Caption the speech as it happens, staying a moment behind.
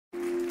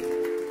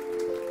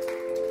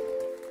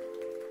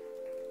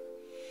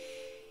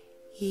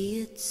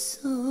It's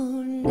so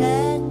natural,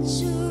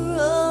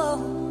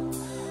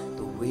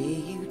 the way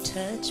you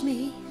touch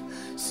me.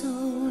 So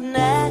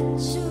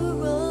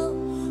natural,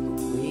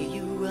 the way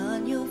you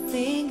run your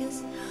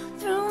fingers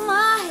through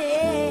my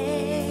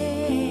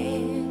hair.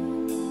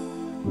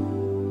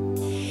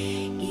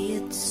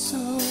 It's so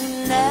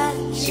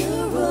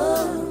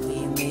natural,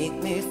 you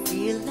make me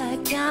feel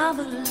like I'm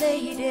a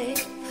lady.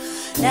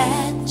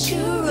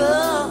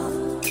 Natural.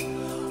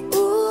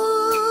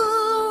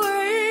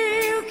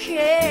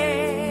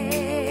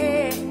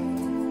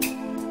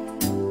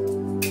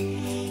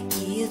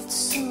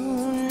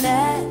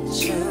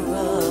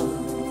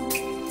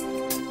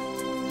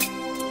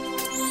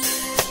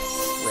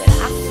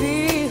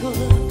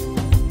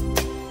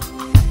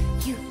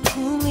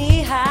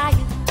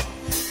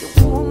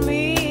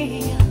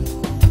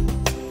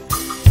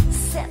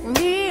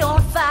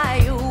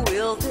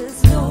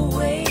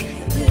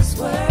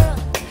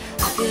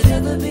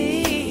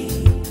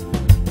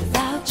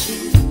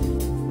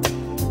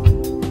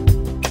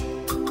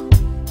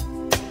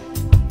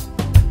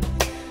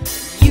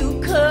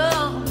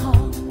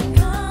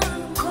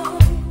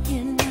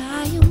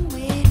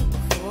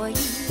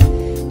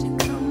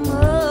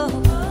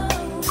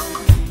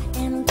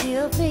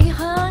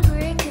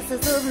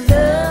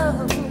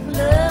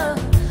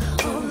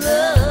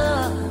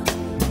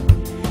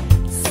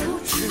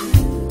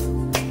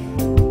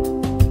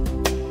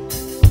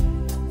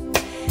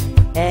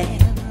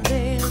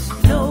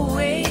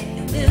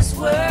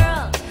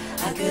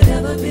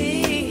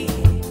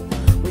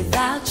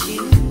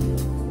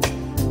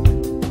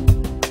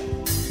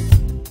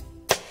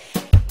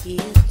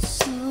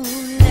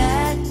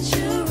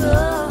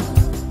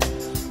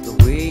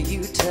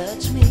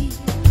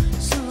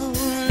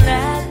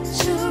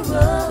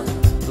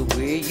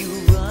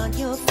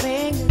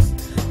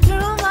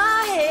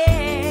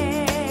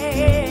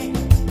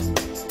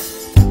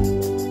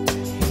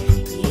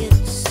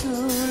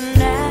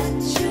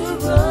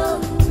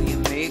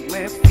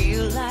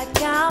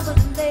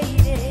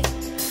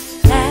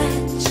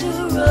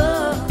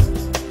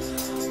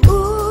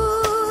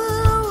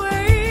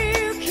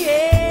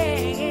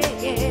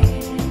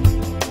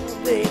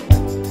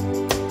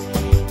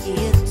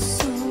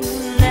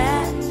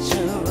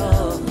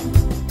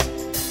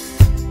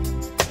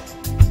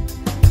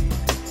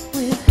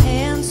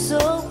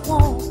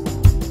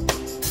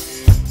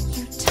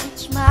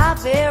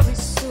 Very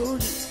soon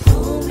you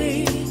pull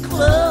me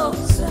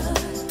closer,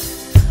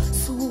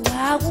 so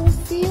I won't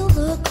feel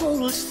the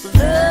cold.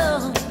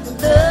 Love,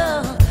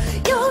 love,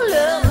 your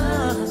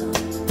love,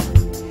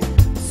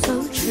 so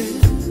true.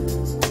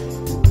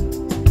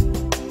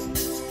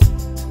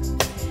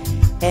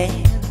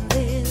 And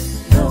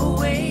there's no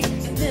way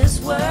in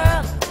this world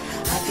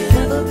I could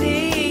ever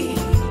be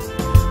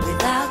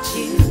without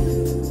you.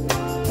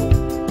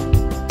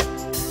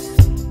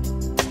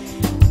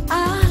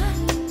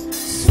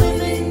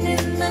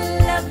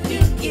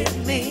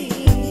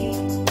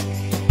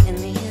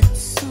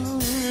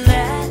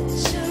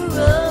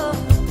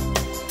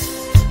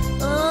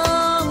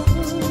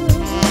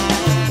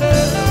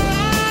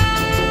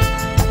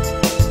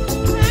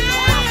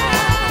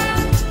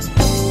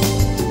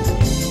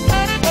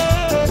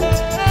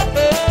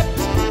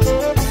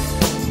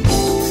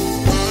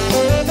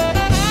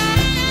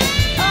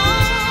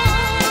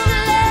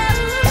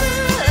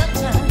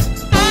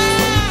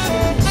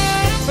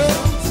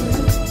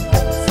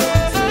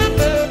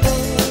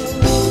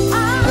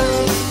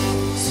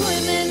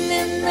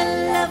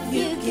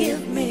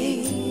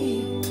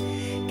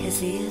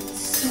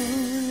 It's so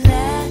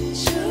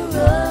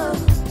natural,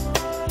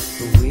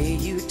 the way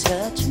you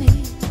touch me.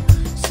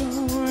 So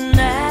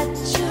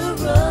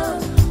natural,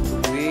 the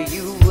way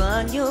you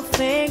run your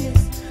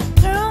fingers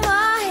through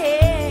my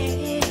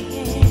hair.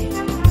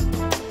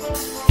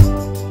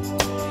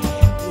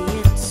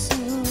 It's so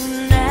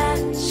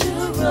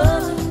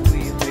natural,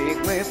 you make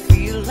me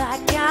feel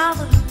like I'm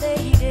a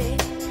lady.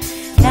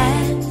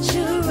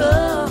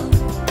 Natural.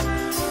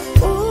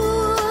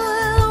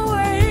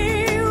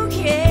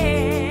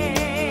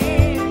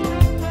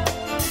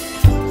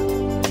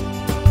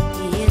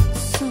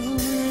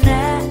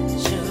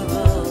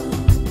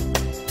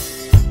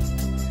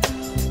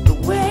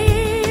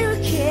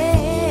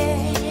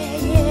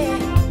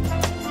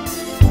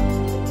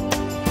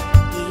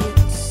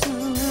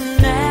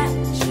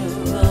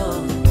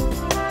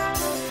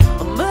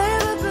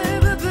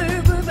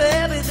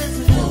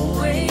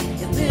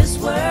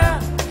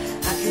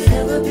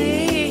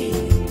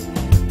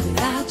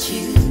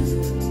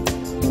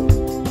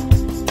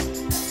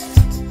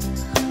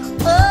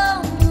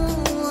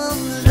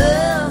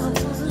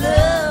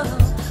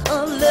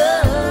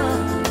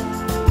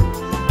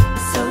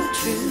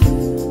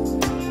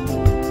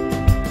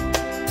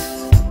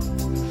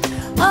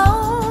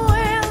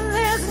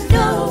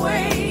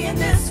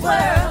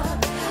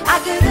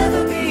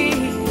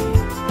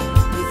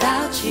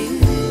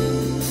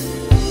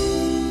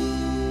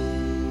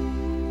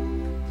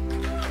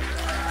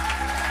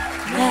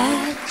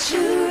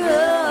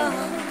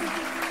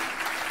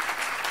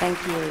 Thank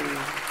you.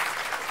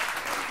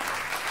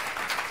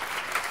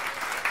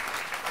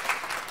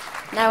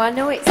 Now, I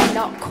know it's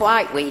not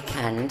quite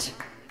weekend.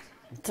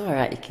 It's all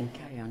right, you can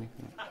carry on.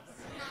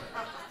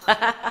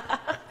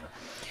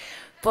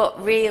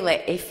 But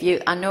really,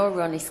 I know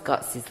Ronnie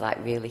Scott's is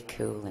like really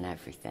cool and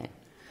everything,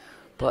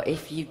 but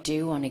if you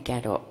do want to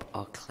get up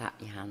or clap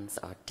your hands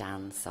or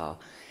dance or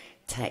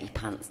take your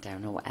pants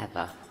down or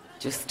whatever,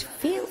 just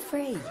feel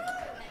free.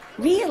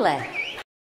 Really.